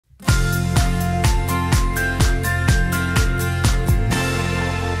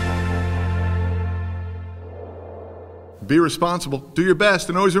be responsible, do your best,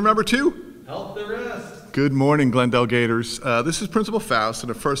 and always remember to help the rest. Good morning, Glendale Gators. This is Principal Faust,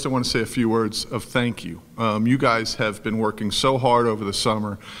 and at first I want to say a few words of thank you. You guys have been working so hard over the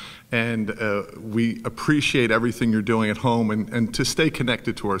summer, and we appreciate everything you're doing at home and to stay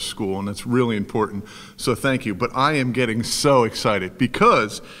connected to our school, and that's really important, so thank you. But I am getting so excited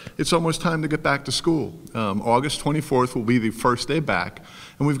because it's almost time to get back to school. August 24th will be the first day back,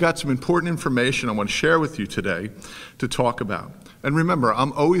 and we've got some important information I want to share with you today to talk about. And remember,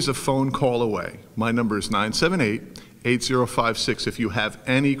 I'm always a phone call away. My number is 978-8056 if you have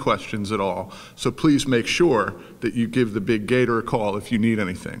any questions at all. So please make sure that you give the Big Gator a call if you need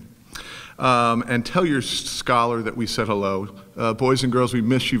anything. And tell your scholar that we said hello. Boys and girls, we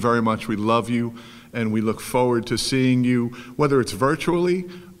miss you very much. We love you, and we look forward to seeing you, whether it's virtually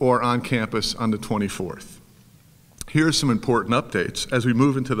or on campus on the 24th. Here are some important updates as we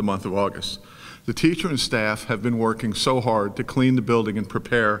move into the month of August. The teacher and staff have been working so hard to clean the building and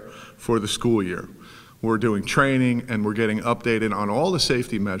prepare for the school year. We're doing training and we're getting updated on all the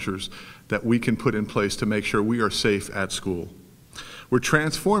safety measures that we can put in place to make sure we are safe at school. We're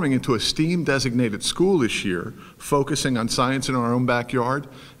transforming into a STEAM-designated school this year, focusing on science in our own backyard.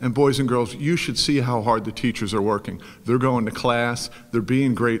 And boys and girls, you should see how hard the teachers are working. They're going to class, they're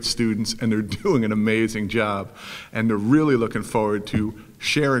being great students, and they're doing an amazing job. And they're really looking forward to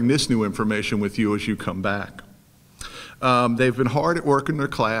sharing this new information with you as you come back. They've been hard at work in their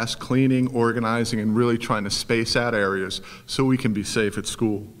class, cleaning, organizing, and really trying to space out areas so we can be safe at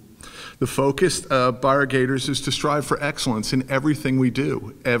school. The focus by our Gators is to strive for excellence in everything we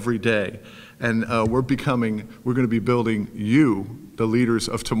do every day. And we're going to be building you, the leaders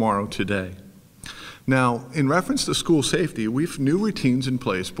of tomorrow, today. Now, in reference to school safety, we've new routines in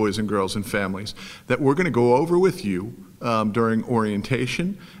place, boys and girls and families, that we're going to go over with you during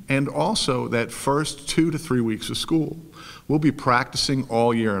orientation and also that first 2 to 3 weeks of school. We'll be practicing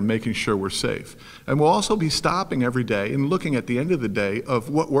all year and making sure we're safe. And we'll also be stopping every day and looking at the end of the day of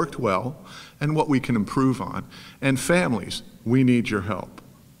what worked well and what we can improve on. And families, we need your help.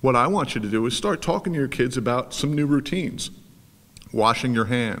 What I want you to do is start talking to your kids about some new routines. Washing your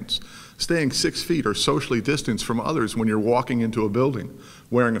hands, staying 6 feet or socially distanced from others when you're walking into a building,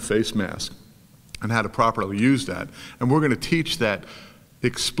 wearing a face mask, and how to properly use that. And we're going to teach that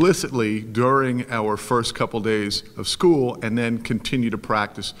explicitly during our first couple days of school and then continue to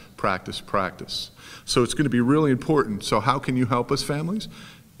practice, practice, practice. So it's going to be really important. So how can you help us, families?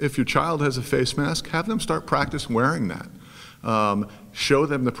 If your child has a face mask, have them start practice wearing that. Show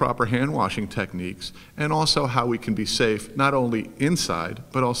them the proper hand washing techniques and also how we can be safe not only inside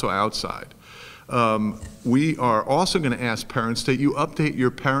but also outside. We are also going to ask parents that you update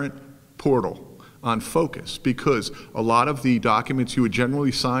your parent portal on Focus, because a lot of the documents you would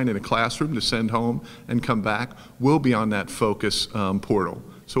generally sign in a classroom to send home and come back will be on that Focus portal.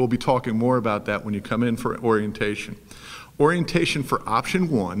 So we'll be talking more about that when you come in for orientation. Orientation for option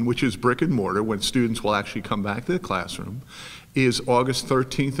 1, which is brick and mortar, when students will actually come back to the classroom, is August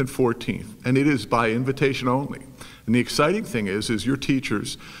 13th and 14th, and it is by invitation only. And the exciting thing is your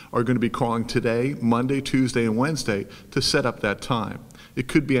teachers are going to be calling today, Monday, Tuesday, and Wednesday to set up that time. It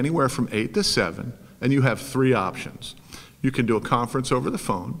could be anywhere from 8 to 7, and you have 3 options. You can do a conference over the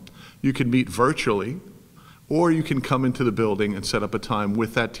phone, you can meet virtually, or you can come into the building and set up a time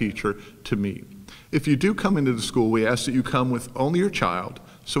with that teacher to meet. If you do come into the school, we ask that you come with only your child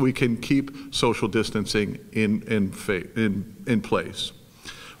so we can keep social distancing in place.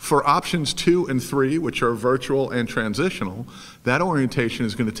 For options 2 and 3, which are virtual and transitional, that orientation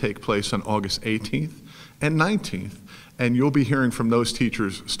is going to take place on August 18th and 19th, and you'll be hearing from those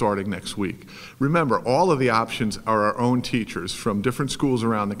teachers starting next week. Remember, all of the options are our own teachers from different schools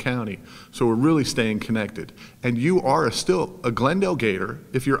around the county, so we're really staying connected. And you are still a Glendale Gator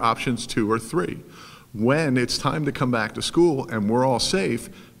if you're options 2 or 3. When it's time to come back to school and we're all safe,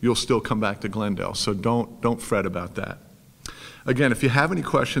 you'll still come back to Glendale, so don't fret about that. Again, if you have any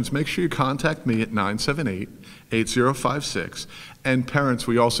questions, make sure you contact me at 978-8056. And parents,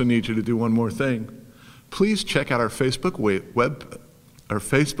 we also need you to do one more thing. Please check out our Facebook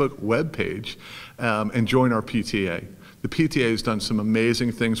web page and join our PTA. The PTA has done some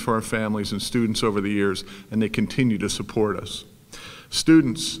amazing things for our families and students over the years, and they continue to support us.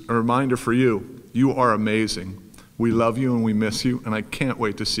 Students, a reminder for you, you are amazing. We love you and we miss you, and I can't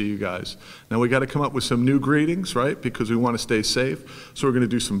wait to see you guys. Now we got to come up with some new greetings, right? Because we want to stay safe. So we're going to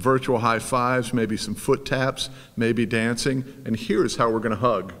do some virtual high fives, maybe some foot taps, maybe dancing, and here's how we're going to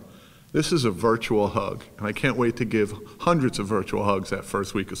hug. This is a virtual hug, and I can't wait to give hundreds of virtual hugs that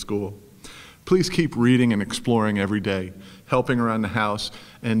first week of school. Please keep reading and exploring every day, helping around the house,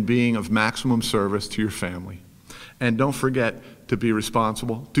 and being of maximum service to your family. And don't forget to be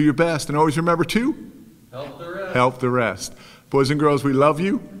responsible. Do your best, and always remember to help the rest. Help the rest. Boys and girls, we love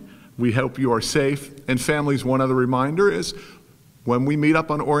you. We hope you are safe. And families, one other reminder is when we meet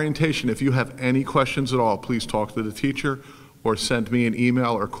up on orientation, if you have any questions at all, please talk to the teacher or send me an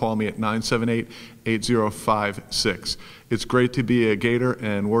email or call me at 978-8056. It's great to be a Gator,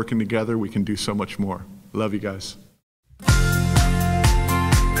 and working together, we can do so much more. Love you guys.